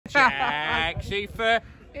Sheaffer,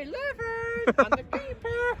 11, and the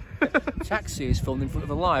keeper. Taxi is filmed in front of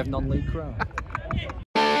a live non-league crowd.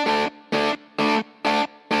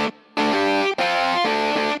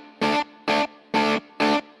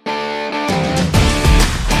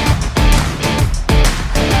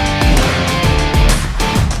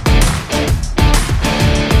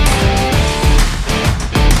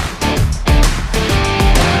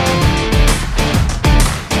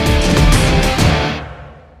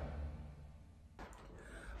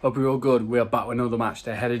 Hope you're all good. We are back with another match.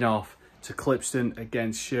 They're heading off to Clipstone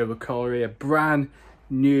against Sherwood Colliery, a brand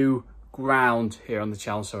new ground here on the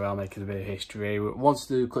channel, so I'll make it a bit of history. We wanted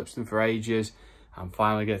to do Clipstone for ages and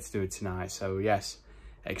finally get to do it tonight. So yes,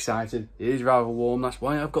 excited. It is rather warm, that's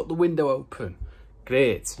why I've got the window open.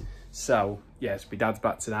 Great. So yes, my dad's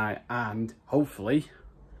back tonight and hopefully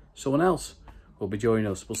someone else will be joining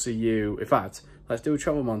us. We'll see you. In fact, let's do a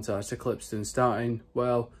travel montage to Clipstone starting,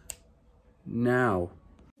 well, now.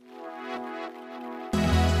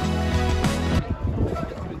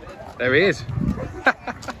 There he is.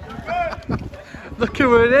 Look at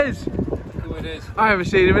where it is. Look who it is. I haven't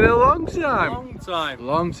seen him in a long time.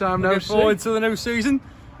 Long time. No Looking see. forward to the new season.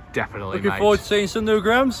 Definitely, Looking mate. forward to seeing some new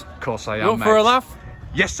grounds. Of course I am, You up mate. for a laugh?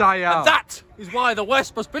 Yes, I am. And that is why the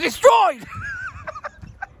West must be destroyed.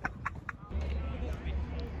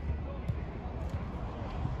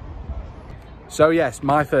 So yes,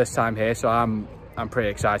 my first time here, so I'm pretty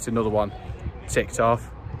excited. Another one ticked off.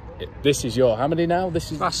 This is your, how many now?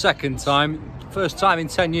 This is My second time, first time in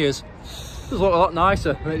 10 years. It look a lot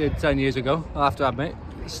nicer than it did 10 years ago, I have to admit.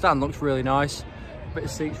 The stand looks really nice. Bit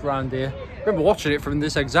of seats round here. I remember watching it from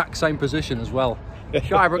this exact same position as well.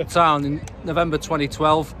 Shirebrook Town in November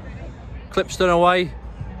 2012. Clipstone away.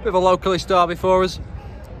 Bit of a localist derby for us.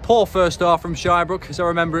 Poor first half from Shirebrook, as I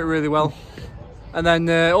remember it really well. And then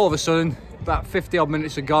all of a sudden, about 50 odd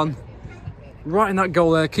minutes are gone. Right in that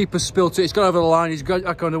goal there, keeper spilt it, it's gone over the line, he's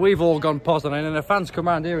gone, we've all gone pause on it, and the fans come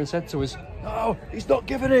round here and said to us, no, he's not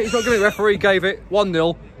giving it, Referee gave it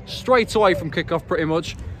 1-0, straight away from kick-off pretty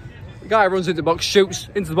much. The guy runs into the box, shoots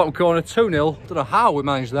into the bottom corner, 2-0, don't know how we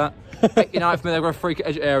managed that. 89th minute, they've got a free kick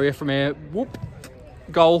edge area from here, whoop,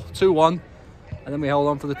 goal, 2-1, and then we held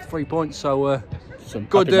on for the 3 points, so some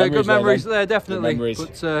good memories there, there, definitely. Memories.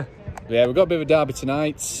 But, yeah, we've got a bit of a derby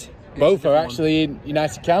tonight. Both are actually in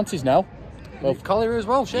United Counties now. Both Colliery as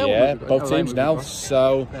well, Sherwood. Yeah, both teams now.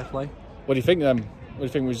 So, fair play. what do you think then? What do you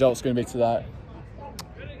think the result's going to be tonight?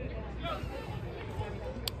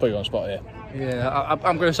 Put you on the spot here. Yeah,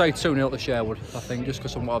 I'm going to say 2-0 to Sherwood, I think, just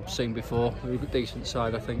because of what I've seen before. We're a decent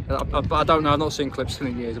side, I think. I don't know, I've not seen Clipstone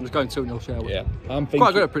in years. I'm just going 2-0 Sherwood. Yeah, I'm thinking.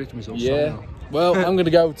 Quite good at predicting results. Yeah. So, Well, I'm going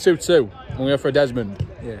to go 2-2. I'm going to go for a Desmond.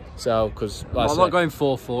 yeah. So, because I'm not going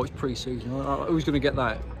 4-4, it's pre-season. Who's going to get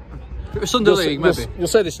that? If it was Sunday League, maybe. You'll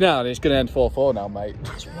say this now, and it's going to end 4-4 now, mate.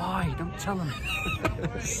 That's why, don't tell them.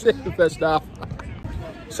 See the first half.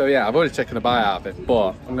 So yeah, I've already taken a bite out of it,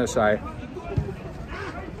 but I'm going to say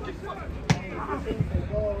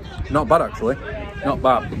not bad actually. Not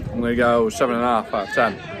bad. I'm going to go 7.5 out of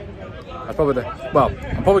 10. I'm probably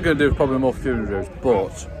going to do probably more food reviews,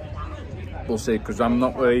 but we'll see, because I'm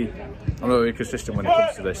not really consistent when it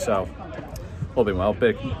comes to this. So all being well,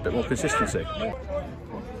 bit more consistency.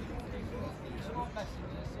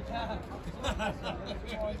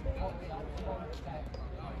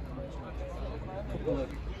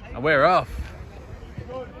 And we're off.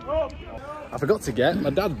 I forgot to get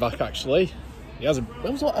my dad back actually. He has a.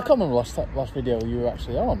 I can't remember last video you were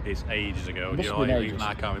actually on. It's ages ago. Must You have know, been even ages.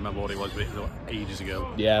 I can't remember what it was, but it was ages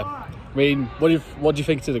ago. Yeah. I mean, what do you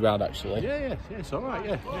think to the ground actually? Yeah, it's all right.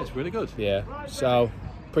 Yeah, it's really good. Yeah. So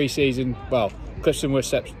pre-season, well, Clipstone were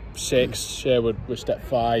step 6, Sherwood were step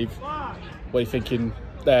 5. What are you thinking?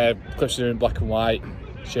 Clipstone in black and white,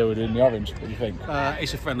 Sherwood in the orange. What do you think?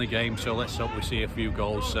 It's a friendly game, so let's hope we see a few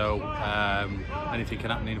goals. So anything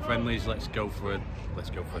can happen in friendlies. Let's go for a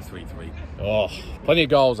 3-3. Oh, plenty of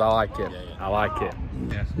goals. I like it. Yeah. I like it.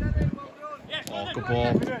 Yeah. Oh, good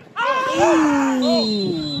ball.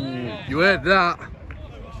 Oh, you heard that?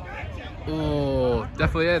 Oh,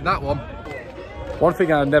 definitely heard that one. One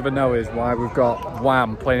thing I never know is why we've got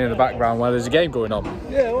Wham playing in the background while there's a game going on.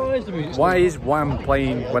 Yeah, why is the music? Why is Wham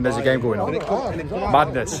playing when there's a game going on?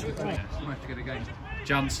 Madness.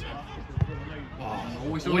 Chance.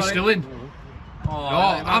 Oh, We're still in.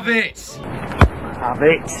 Oh, have it. Have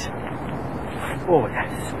it. Oh,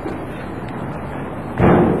 yes.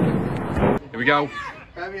 Here we go.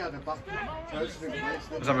 Let's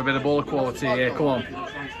have a bit of ball quality here. Come on.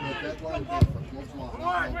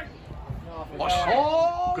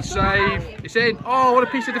 Oh, good save. It's in. Oh, what a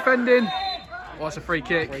piece of defending. Oh, that's a free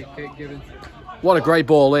kick. Free kick given. What a great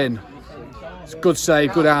ball in. It's good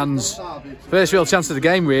save, good hands. First real chance of the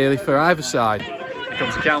game, really, for either side. Here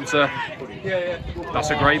comes the counter. That's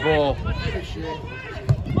a great ball.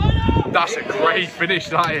 That's a great finish,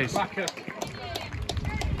 that is.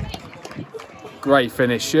 Great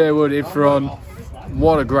finish. Sherwood in front.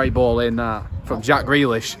 What a great ball in that from Jack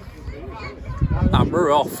Grealish. And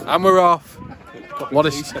we're off. And we're off. What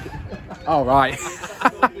a... All right.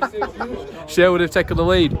 Sherwood have taken the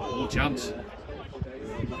lead. No chance.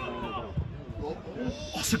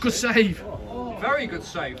 That's a good save. Very good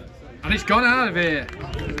save. And it's gone out of here.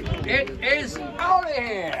 It is out of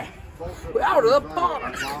here. We're out of the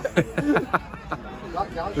park.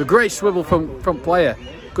 A great swivel from front player.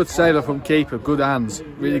 Good sailor from keeper. Good hands.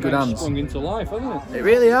 Really good hands. Sprung into life, hasn't it? It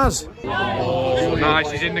really has. Oh,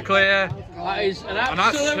 nice. He's in the clear. That is an that's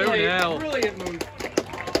absolutely 2-0. brilliant move.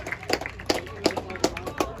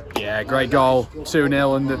 Yeah, great goal.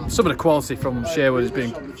 2-0. And some of the quality from Sherwood has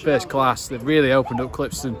been first class. They've really opened up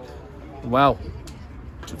Clipstone well.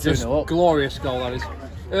 Just glorious goal, that is.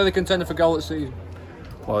 Early contender for goal at season.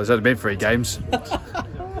 Well, there's only been 3 games.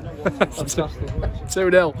 Fantastic.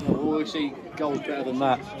 2-0. We see goals better than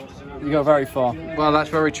that. You go very far. Well,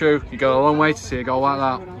 that's very true. You go a long way to see a goal like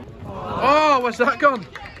that. Oh, where's that gone?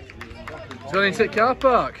 It's gone into the car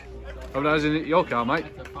park. Oh, that was in your car, mate.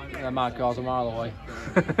 Yeah, my car's a mile away.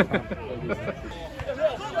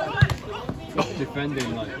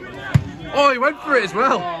 Defending, like. Oh, he went for it as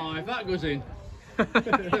well. Oh, if that goes in. We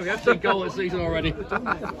have seen goal this season already.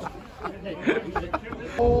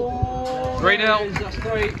 3-0. That's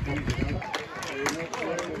great.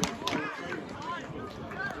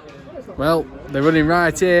 Well, they're running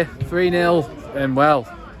right here. 3-0. And well,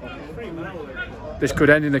 this could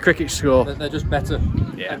end in a cricket score. They're just better.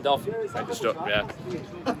 Yeah. End off. I just stuck, yeah.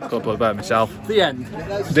 Couldn't play better myself. The end.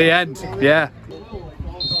 The end, yeah.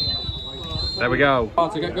 There we go.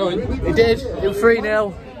 Hard to get going. It did. It was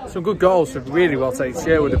 3-0. Some good goals. Some really well taken.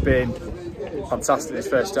 Sherwood have been fantastic this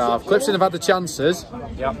first half. Clipstone have had the chances.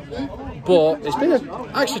 Yeah. But it's been,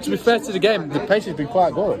 actually, to be fair to the game, the pace has been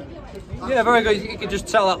quite good. Yeah, very good. You can just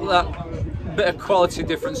tell that bit of quality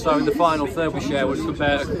difference though in the final third with Sherwood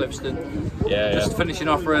compared to Clipstone. Yeah. Just finishing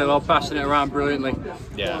off really well, passing it around brilliantly.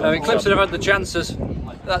 Yeah. I mean, Clipstone have had the chances.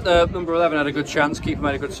 That number 11 had a good chance. Keeper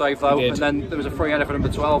made a good save though, and then there was a free header for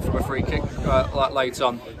number 12 from a free kick like late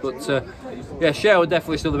on. But yeah, Sherwood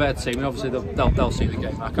definitely still the better team, and obviously they'll see the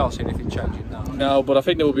game. I can't see anything changing now. No, but I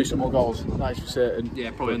think there will be some more goals. That's for certain.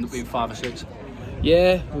 Yeah, probably end up being 5 or 6.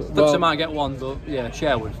 Yeah, Clipstone might get 1, but yeah,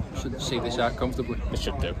 Sherwood should see this out comfortably. They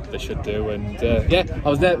should do. They should do. And yeah,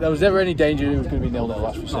 there was never any danger it was going to be 0-0.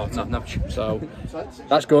 That's for certain. No. So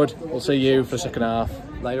that's good. We'll see you for the second half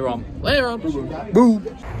Later on. Boom. Boom.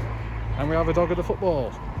 And we have a dog at the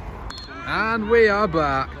football. And we are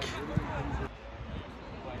back.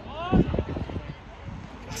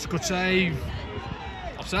 That's a good save.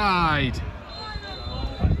 Offside.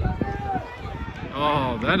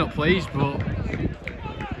 Oh, they're not pleased, but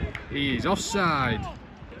he's offside.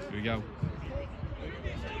 Here we go.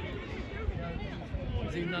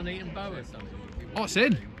 Is he Nuneaton Borough or something? Oh, it's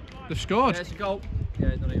in. They've scored. Yeah, it's a goal. Yeah,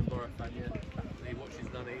 Nuneaton Borough fan, yeah. He watches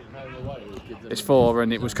Nuneaton home away. It's 4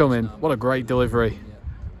 and it was coming. What a great delivery.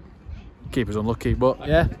 Keeper's unlucky, but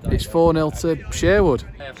yeah, it's 4-0 to Sherwood.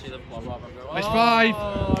 It's 5.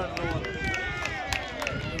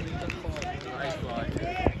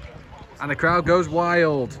 And the crowd goes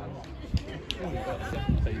wild.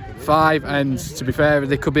 5, and to be fair,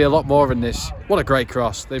 there could be a lot more than this. What a great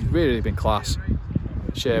cross. They've really been class.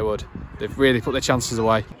 Sherwood. They've really put their chances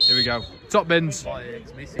away. Here we go. Top bins. The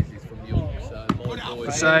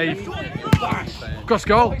save. Cross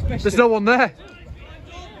goal. There's no one there.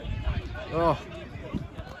 Oh.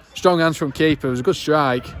 Strong hands from keeper. It was a good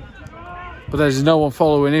strike. But there's no one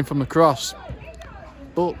following in from the cross.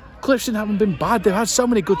 But Clipstone haven't been bad. They've had so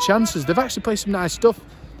many good chances. They've actually played some nice stuff.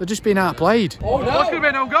 They're just being outplayed. Oh no! That's going to be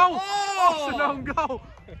an own goal. Oh, it's an own goal.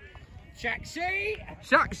 Taxi!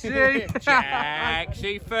 Taxi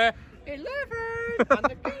for 11 and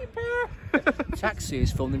the keeper. Taxi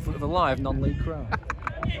is filmed in front of a live non-league crowd.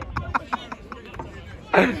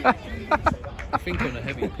 I think on a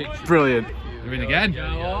heavy pitch. Brilliant. They're in again.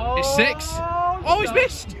 It's 6. Oh, he's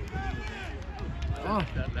missed. Oh.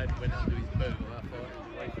 That lad went under his boot.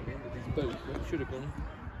 Boot, should have gone.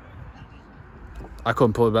 I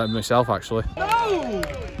couldn't pull it better myself, actually. No!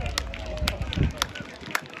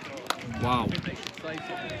 Wow.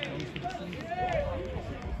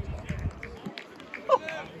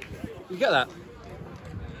 You get that?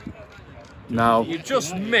 No. You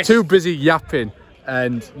just missed. Too busy yapping.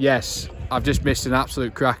 And yes, I've just missed an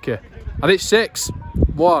absolute cracker. And it's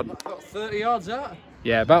 6-1. Got 30 yards out?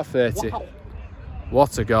 Yeah, about 30. Wow.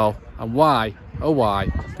 What a goal. And why, oh why,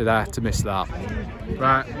 did I have to miss that?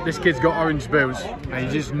 Right, this kid's got orange boots and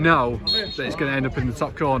you just know that it's going to end up in the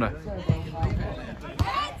top corner.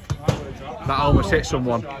 That almost hit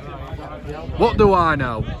someone. What do I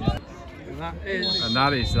know? And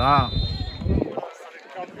that is that.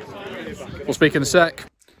 We'll speak in a sec.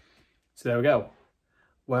 So there we go.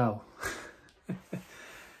 Well,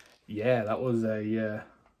 yeah, that was a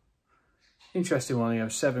interesting one. You know,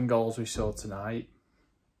 7 goals we saw tonight.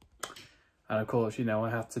 And of course, you know, I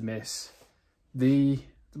had to miss the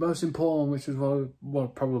most important, which was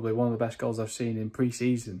probably one of the best goals I've seen in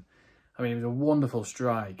pre-season. I mean, it was a wonderful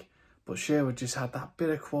strike, but Sherwood just had that bit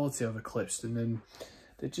of quality over Clipstone, and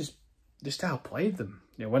they just outplayed them.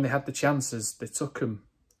 You know, when they had the chances, they took them,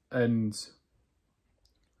 and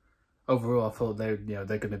overall, I thought they're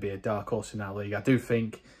going to be a dark horse in that league. I do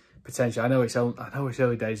think potentially. I know it's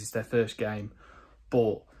early days. It's their first game,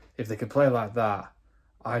 but if they can play like that,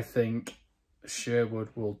 I think Sherwood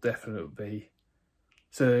will definitely be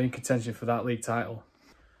in contention for that league title.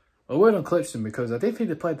 A word on Clipstone, because I didn't think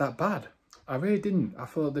they played that bad. I really didn't. I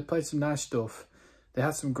thought they played some nice stuff. They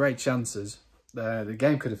had some great chances. The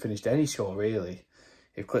game could have finished any score, really,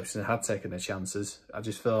 if Clipstone had taken their chances. I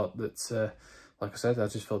just felt that, like I said, I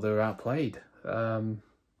just felt they were outplayed. I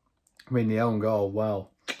mean, the own goal,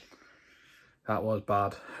 well, that was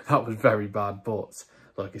bad. That was very bad, but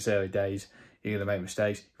like it's early days. You're going to make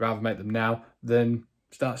mistakes. You'd rather make them now than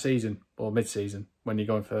start season or mid-season when you're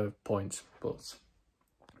going for points. But,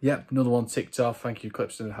 yeah, another one ticked off. Thank you,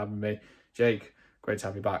 Clipstone, for having me. Jake, great to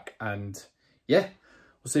have you back. And, yeah,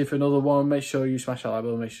 we'll see you for another one. Make sure you smash that like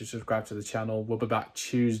button. Make sure you subscribe to the channel. We'll be back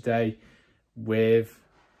Tuesday with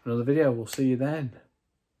another video. We'll see you then.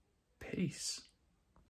 Peace.